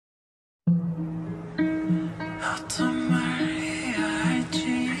어떤 말 해야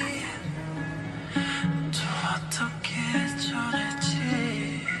할지 또 어떻게 전할지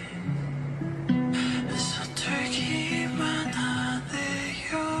서툴기만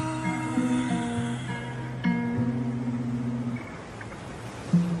하네요.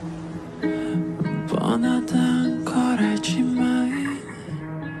 뻔하단 걸 알지만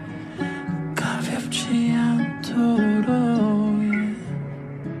가볍지 않도록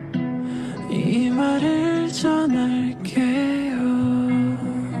이 말을 전할게요.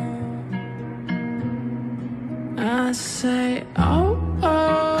 I say oh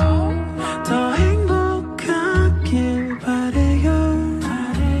oh 더 행복하길 바래요.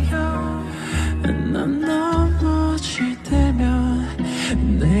 난 넘어질 때면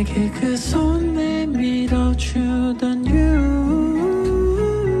내게 그 손 내밀어주던 you.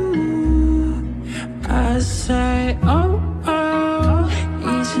 I say oh oh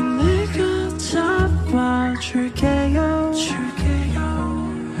이제 내가 잡아줄게요.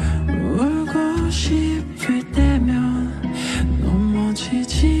 울고 싶을 때면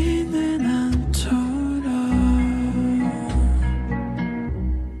넘어지지는 않도록.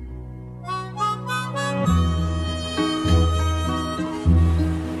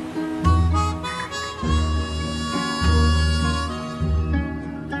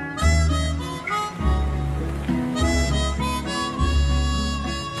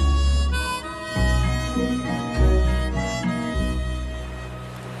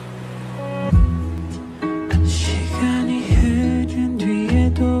 시간이 흐른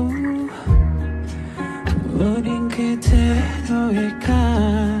뒤에도 우린 그대로일까.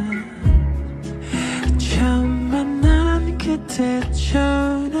 처음 만난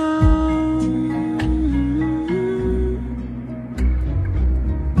그때처럼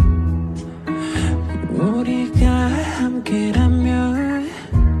우리가 함께라면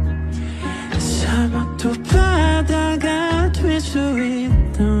사막도 바다가 될 수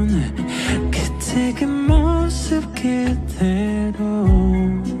있던 그때 그 모습 그대로.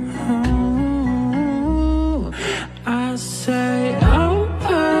 I say oh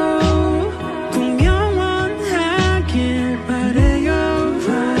oh 꼭 영원하길 바래요.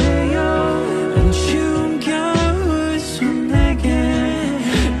 안 추운 겨울 손에게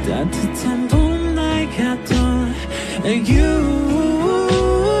따뜻한 봄날 같던 you.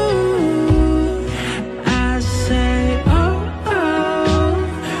 I say oh oh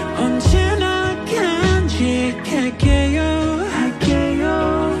언제나 간직할게요.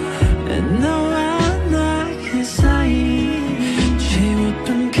 너와 나 그 사이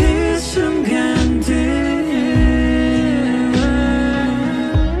지웠던 그 순간들.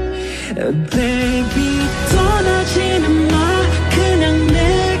 Baby 떠나지는 마. 그냥 내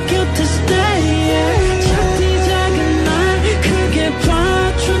곁에 stay. 작디 작은 날 크게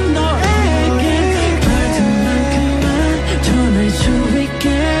봐줘 너에게. 받은 만큼만 전할 수 있게.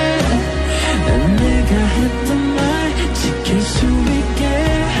 내가 했던 말 지킬 수 있게.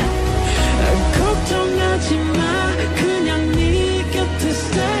 걱정하지 마. 그냥 네 곁에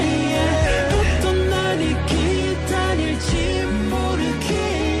stay. 어떤 날이 기다릴지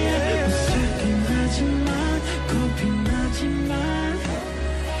모르기에 무섭긴 하지만 겁이 나지만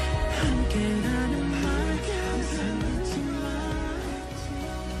함께라는 말 이상하지만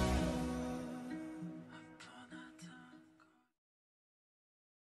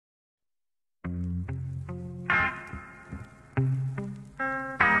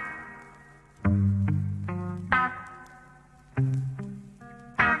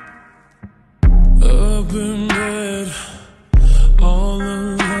Up in bed, all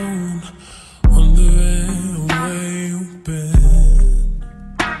alone, wondering where you've been.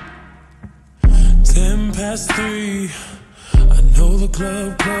 3:10, I know the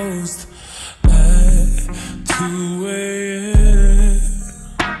club closed at 2 a.m.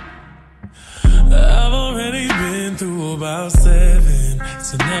 I've already been through about 7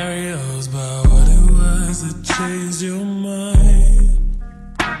 scenarios about what it was that changed your mind.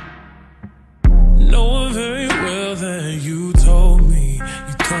 Knowing very well that you told me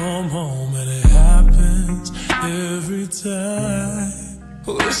you come home and it happens every time.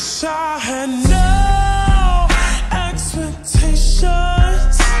 Wish I had no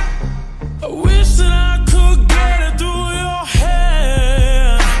expectations. I wish that I could get it through your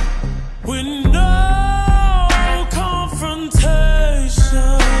head with no confrontation.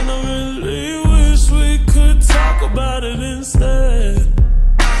 I really wish we could talk about it instead.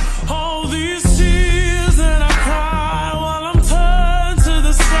 All these tears that I cry while I'm turned to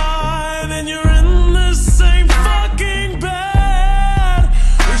the side and you're in the same fucking bed.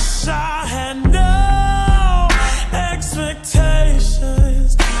 Wish I had no expectations,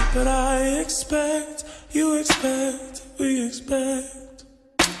 but I expect you expect, we expect.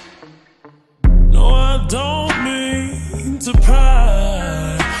 No, I don't mean to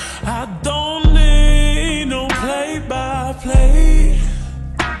pry. I don't need no play-by-play.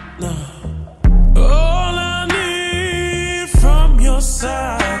 No. All I need from your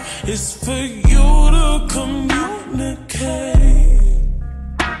side is for you to communicate.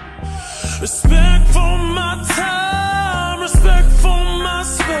 Respect for my time, respect for my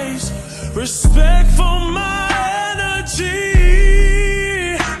space, respect for my energy.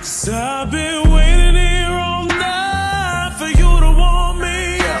 'Cause I've been waiting here all night for you to warm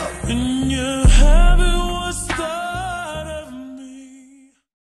me up, and you haven't what's thought of me.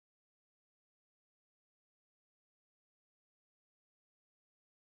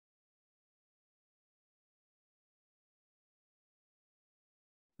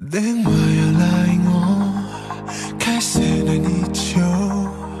 내 lying on 갈새는 있죠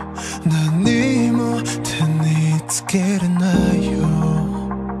난 네 못해 네 찌개르나요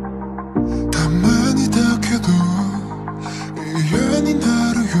가만히 닦여도 이연이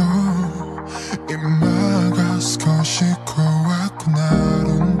나루요 입마가少し怖くなる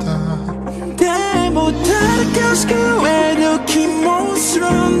んだでも誰か救える気もする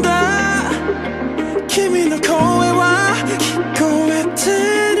んだ君の声は聞こえて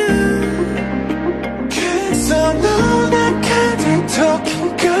るその中で時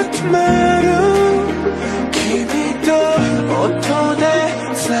が止まる君と音で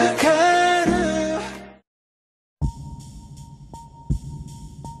繋がる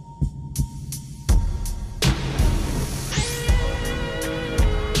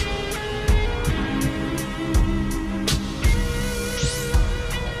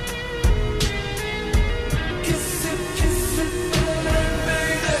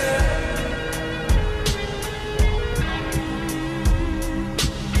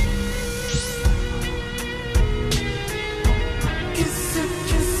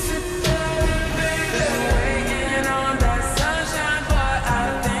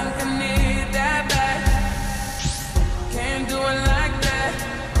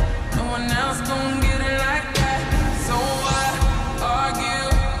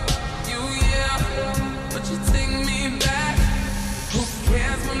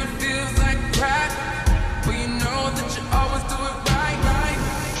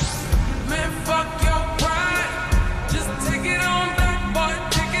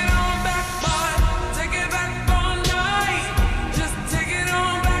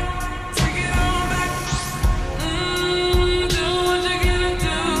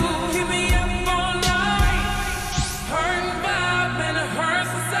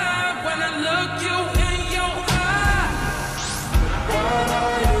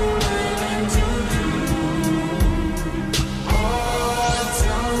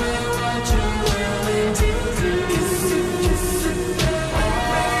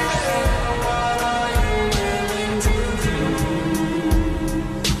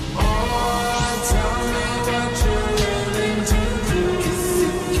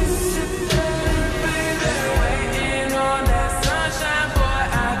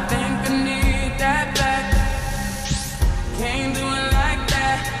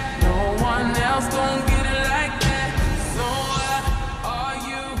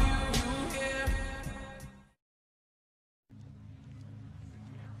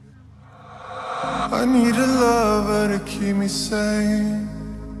I need a lover to keep me sane.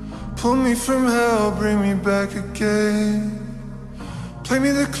 Pull me from hell, bring me back again. Play me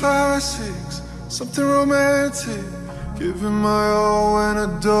the classics, something romantic. Giving my all when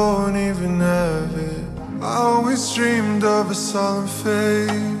I don't even have it. I always dreamed of a solemn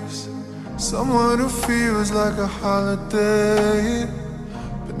face, someone who feels like a holiday.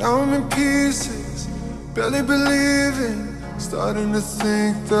 But now I'm in pieces, barely believing, starting to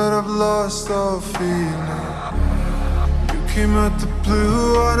think that I've lost all feeling. You came out the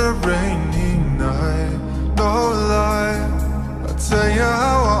blue on a rainy night, no lie. I'll tell you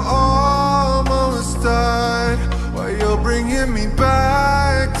how I almost died, while you're bringing me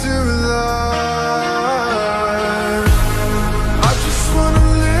back to life. I just wanna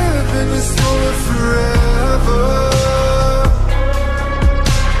live in this moment forever,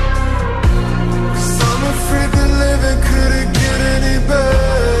 'cause I'm afraid that living couldn't get any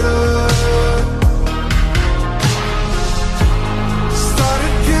better.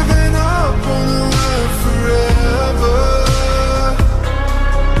 Started giving up on the world forever.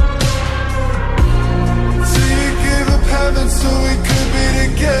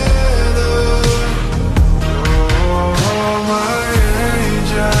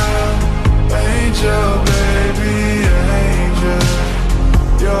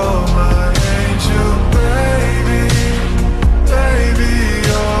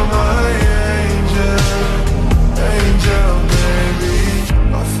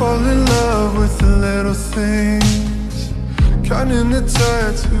 things, counting the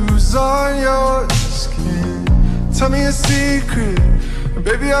tattoos on your skin. Tell me a secret, and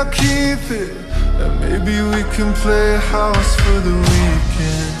baby I'll keep it. And maybe we can play house for the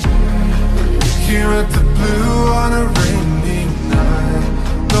weekend. Here at the blue on a rainy night.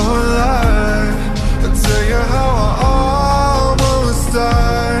 No lie, I'll tell you how I almost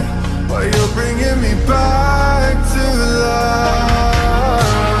died, while you're bringing me back to life.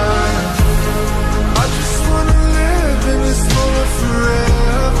 I just wanna live in this moment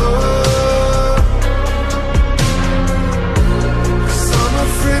forever, 'cause I'm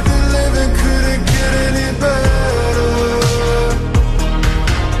afraid that living couldn't get any better.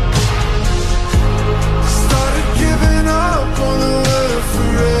 Started giving up on the word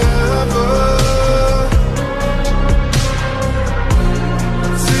forever,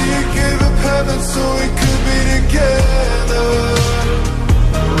 till you gave up heaven so we could be together.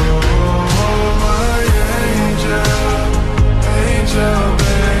 Oh, my angel, angel,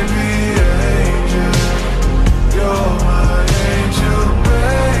 baby, angel. You're my angel,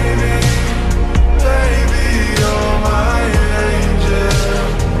 baby, baby, you're my angel,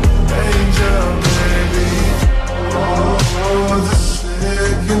 angel, baby. Oh, the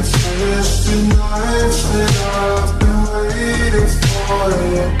sick and twisted nights that I've been waiting for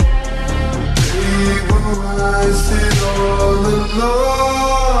you. They were wasted all alone,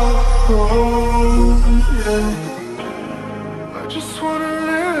 yeah. I just wanna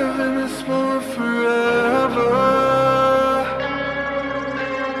live in this moment forever,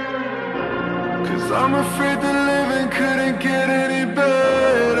 'cause I'm afraid